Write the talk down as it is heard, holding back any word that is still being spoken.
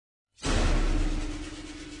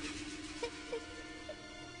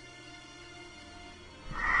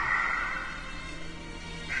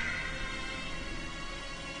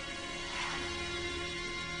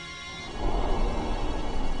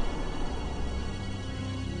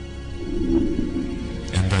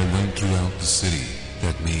the city,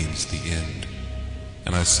 that means the end.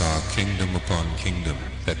 And I saw kingdom upon kingdom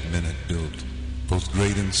that men had built, both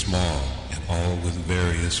great and small, and all with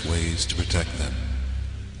various ways to protect them.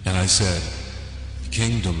 And I said,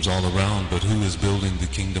 kingdoms all around, but who is building the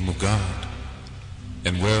kingdom of God?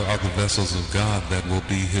 And where are the vessels of God that will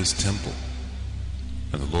be his temple?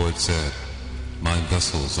 And the Lord said, my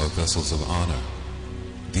vessels are vessels of honor.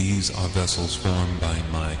 These are vessels formed by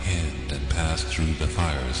my hand and passed through the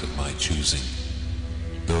fires of my choosing.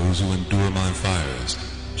 Those who endure my fires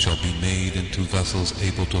shall be made into vessels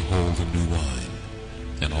able to hold the new wine,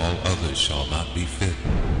 and all others shall not be fit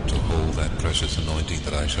to hold that precious anointing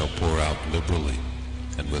that I shall pour out liberally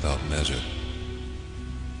and without measure.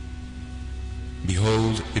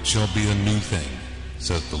 Behold, it shall be a new thing,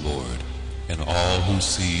 says the Lord, and all who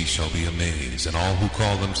see shall be amazed, and all who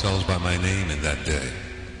call themselves by my name in that day,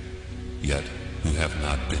 yet who have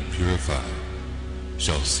not been purified,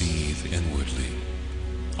 shall seethe inwardly,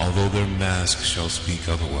 although their mask shall speak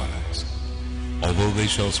otherwise. Although they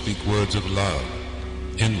shall speak words of love,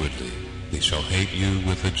 inwardly they shall hate you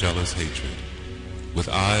with a jealous hatred. With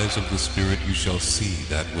eyes of the Spirit you shall see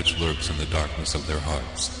that which lurks in the darkness of their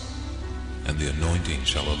hearts. And the anointing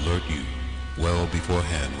shall alert you well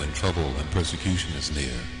beforehand when trouble and persecution is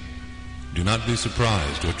near. Do not be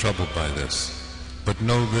surprised or troubled by this, but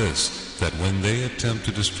know this, that when they attempt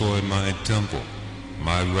to destroy my temple,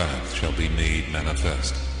 my wrath shall be made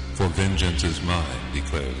manifest, for vengeance is mine,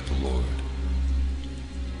 declares the Lord.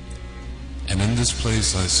 And in this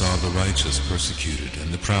place I saw the righteous persecuted,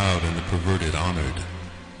 and the proud and the perverted honored.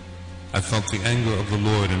 I felt the anger of the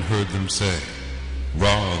Lord and heard them say,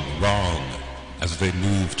 wrong, wrong, as they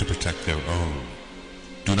move to protect their own.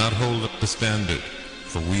 Do not hold up the standard,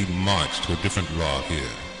 for we march to a different law here,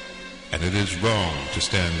 and it is wrong to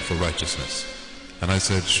stand for righteousness. And I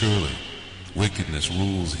said, surely wickedness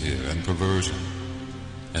rules here, and perversion,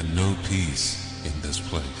 and no peace in this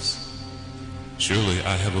place. Surely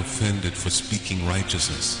I have offended for speaking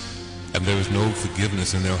righteousness, and there is no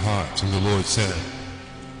forgiveness in their hearts. And the Lord said,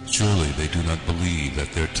 surely they do not believe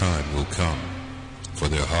that their time will come, for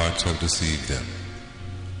their hearts have deceived them.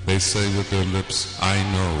 They say with their lips, I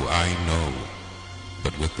know,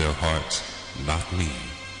 but with their hearts, not me,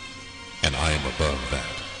 and I am above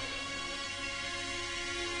that.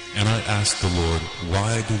 And I asked the Lord,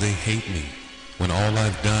 why do they hate me, when all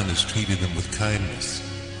I've done is treated them with kindness?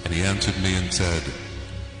 And he answered me and said,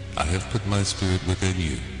 I have put my spirit within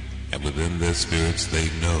you, and within their spirits they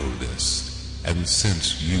know this, and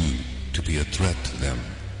sense you to be a threat to them.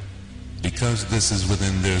 Because this is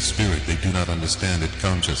within their spirit, they do not understand it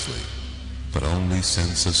consciously, but only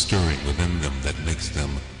sense a stirring within them that makes them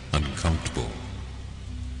uncomfortable.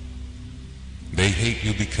 They hate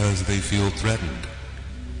you because they feel threatened.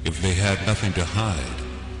 If they had nothing to hide,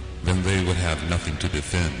 then they would have nothing to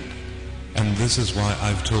defend. And this is why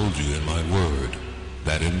I've told you in my word,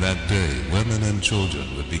 that in that day women and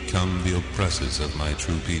children would become the oppressors of my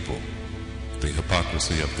true people. The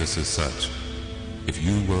hypocrisy of this is such: if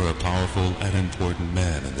you were a powerful and important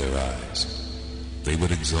man in their eyes, they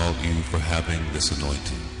would exalt you for having this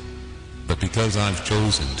anointing. But because I've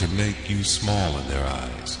chosen to make you small in their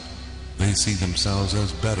eyes, they see themselves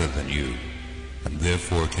as better than you, and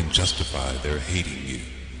therefore can justify their hating you.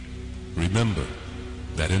 Remember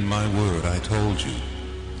that in my word I told you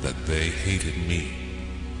that they hated me,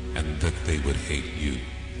 and that they would hate you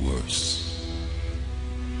worse.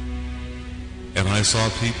 And I saw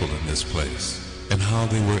people in this place, and how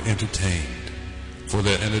they were entertained. For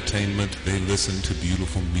their entertainment they listened to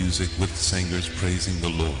beautiful music with singers praising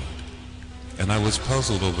the Lord. And I was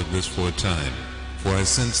puzzled over this for a time, for I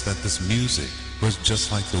sensed that this music was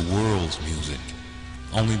just like the world's music,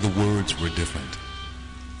 only the words were different.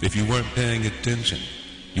 If you weren't paying attention,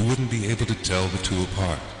 you wouldn't be able to tell the two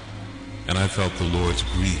apart. And I felt the Lord's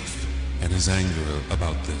grief and his anger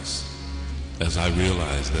about this, as I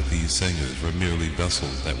realized that these singers were merely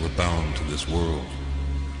vessels that were bound to this world.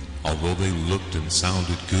 Although they looked and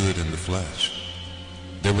sounded good in the flesh,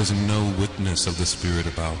 there was no witness of the Spirit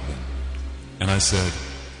about them. And I said,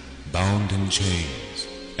 bound in chains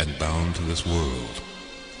and bound to this world,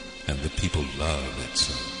 and the people love it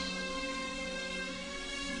so.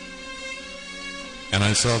 And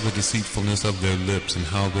I saw the deceitfulness of their lips, and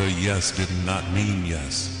how their yes did not mean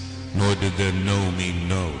yes, nor did their no mean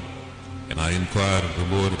no. And I inquired of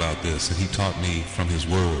the Lord about this, and he taught me from his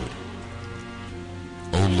word.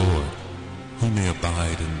 O Lord, who may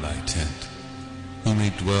abide in thy tent? Who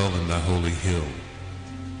may dwell in thy holy hill?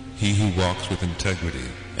 He who walks with integrity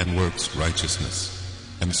and works righteousness,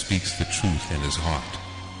 and speaks the truth in his heart.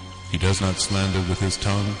 He does not slander with his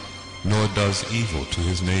tongue, nor does evil to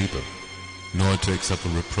his neighbor. nor takes up a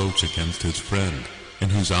reproach against his friend, in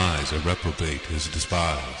whose eyes a reprobate is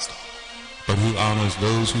despised, but who honors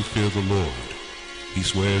those who fear the Lord. He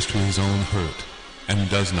swears to his own hurt, and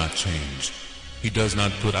does not change. He does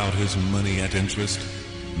not put out his money at interest,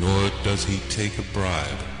 nor does he take a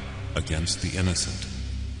bribe against the innocent.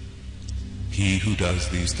 He who does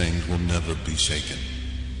these things will never be shaken.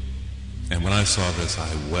 And when I saw this, I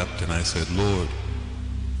wept, and I said, Lord,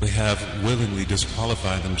 they have willingly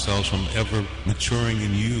disqualified themselves from ever maturing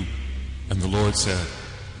in you. And the Lord said,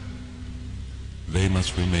 they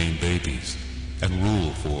must remain babies and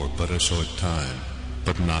rule for but a short time,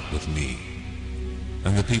 but not with me.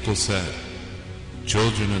 And the people said,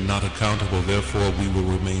 children are not accountable, therefore we will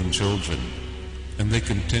remain children. And they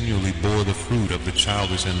continually bore the fruit of the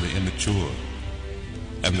childish and the immature.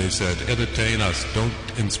 And they said, entertain us, don't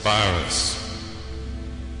inspire us.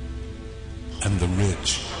 And the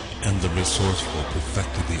rich and the resourceful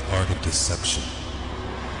perfected the art of deception,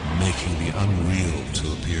 making the unreal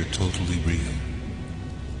to appear totally real.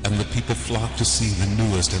 And the people flocked to see the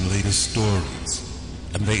newest and latest stories,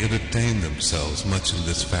 and they entertained themselves much in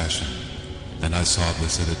this fashion. And I saw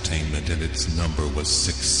this entertainment, and its number was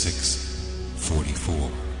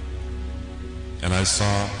 6644. And I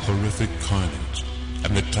saw horrific carnage,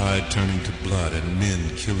 and the tide turning to blood, and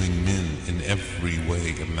men killing men in every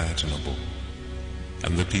way imaginable.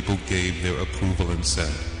 And the people gave their approval and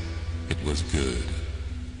said, it was good.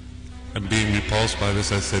 And being repulsed by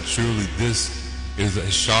this, I said, surely this is a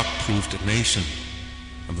shock-proofed nation.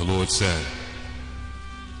 And the Lord said,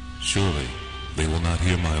 surely they will not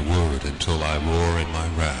hear my word until I roar in my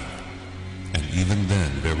wrath, and even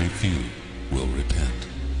then very few will repent.